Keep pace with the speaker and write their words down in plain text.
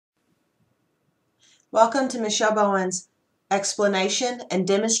Welcome to Michelle Bowen's explanation and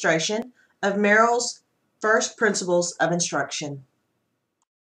demonstration of Merrill's first principles of instruction.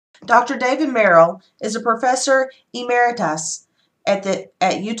 Dr. David Merrill is a professor emeritus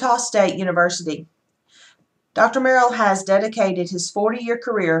at Utah State University. Dr. Merrill has dedicated his 40-year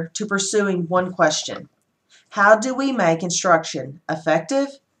career to pursuing one question: how do we make instruction effective,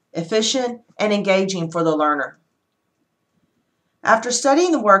 efficient, and engaging for the learner? After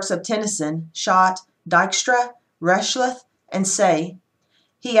studying the works of Tennyson, Schott, Dijkstra, Rechleth, and Say,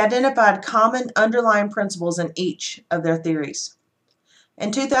 he identified common underlying principles in each of their theories.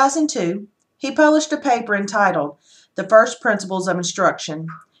 In 2002, he published a paper entitled The First Principles of Instruction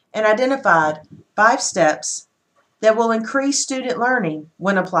and identified 5 steps that will increase student learning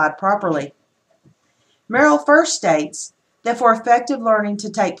when applied properly. Merrill first states that for effective learning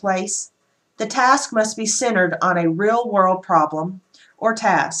to take place, the task must be centered on a real-world problem or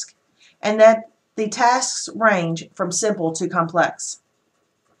task, and that the tasks range from simple to complex.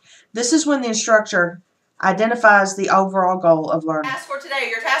 This is when the instructor identifies the overall goal of learning.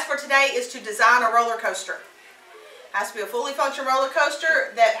 Your task for today is to design a roller coaster. It has to be a fully functional roller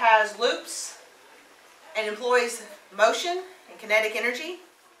coaster that has loops and employs motion and kinetic energy.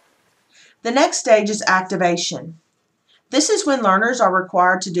 The next stage is activation. This is when learners are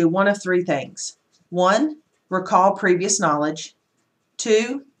required to do one of 3 things. 1. Recall previous knowledge.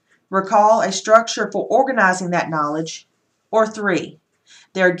 2. Recall a structure for organizing that knowledge. Or 3.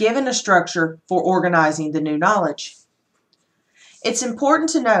 They are given a structure for organizing the new knowledge. It's important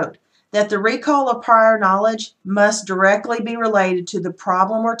to note that the recall of prior knowledge must directly be related to the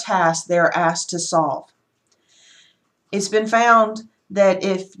problem or task they are asked to solve. It's been found that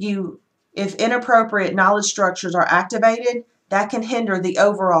if inappropriate knowledge structures are activated, that can hinder the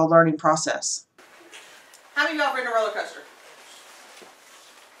overall learning process. How many of y'all have ridden a roller coaster?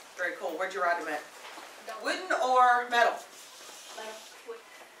 Very cool. Where'd you ride them at? Wooden or metal?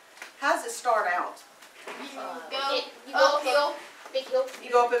 How does it start out? You go uphill, big hill.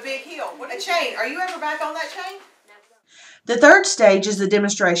 You go up a big hill. What a chain. Are you ever back on that chain? The third stage is the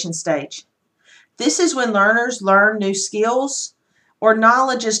demonstration stage. This is when learners learn new skills or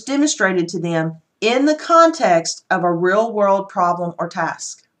knowledge is demonstrated to them in the context of a real-world problem or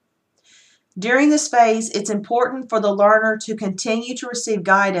task. During this phase, it's important for the learner to continue to receive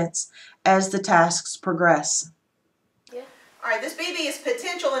guidance as the tasks progress. Yeah. All right, this BB is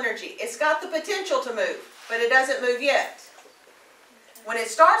potential energy. It's got the potential to move, but it doesn't move yet. When it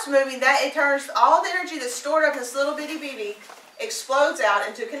starts moving, it turns all the energy that's stored up in this little bitty BB explodes out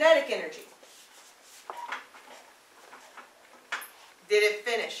into kinetic energy. Did it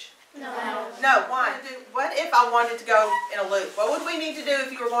finish? No. No, why? What if I wanted to go in a loop? What would we need to do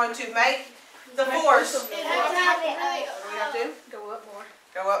if you were going to make the force? What do we have to do? Go up more.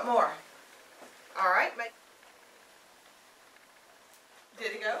 Go up more. All right.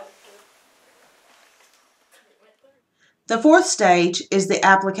 Did it go? The fourth stage is the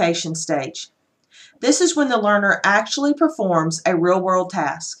application stage. This is when the learner actually performs a real-world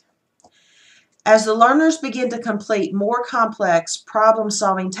task. As the learners begin to complete more complex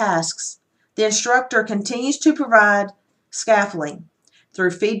problem-solving tasks, the instructor continues to provide scaffolding through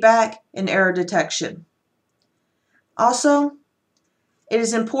feedback and error detection. Also, it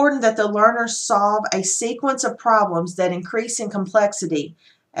is important that the learners solve a sequence of problems that increase in complexity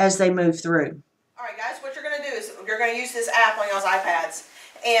as they move through. All right, guys, what you're going to do is you're going to use this app on y'all's iPads,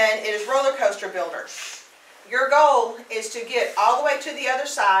 and it is Roller Coaster Builder. Your goal is to get all the way to the other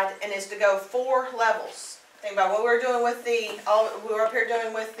side and is to go 4 levels. Think about what we were doing with we were up here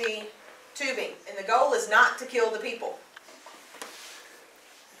doing with the tubing, and the goal is not to kill the people.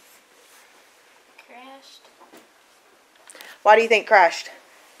 Crashed. Why do you think crashed?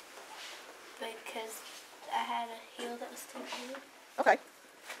 Because I had a heel that was too big. Okay.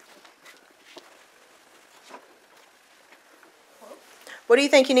 What do you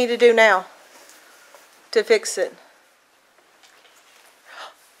think you need to do now to fix it?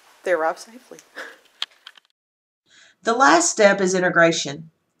 They arrived safely. The last step is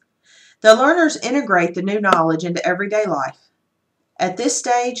integration. The learners integrate the new knowledge into everyday life. At this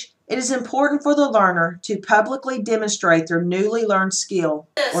stage, it is important for the learner to publicly demonstrate their newly learned skill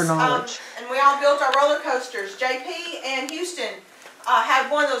or knowledge. And we all built our roller coasters. JP and Houston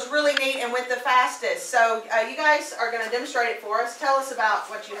had one that was really neat and went the fastest. So you guys are going to demonstrate it for us. Tell us about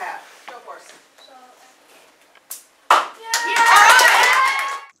what you have. Go for us.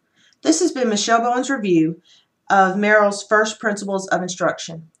 This has been Michelle Bowen's review of Merrill's First Principles of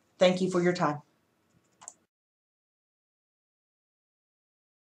Instruction. Thank you for your time.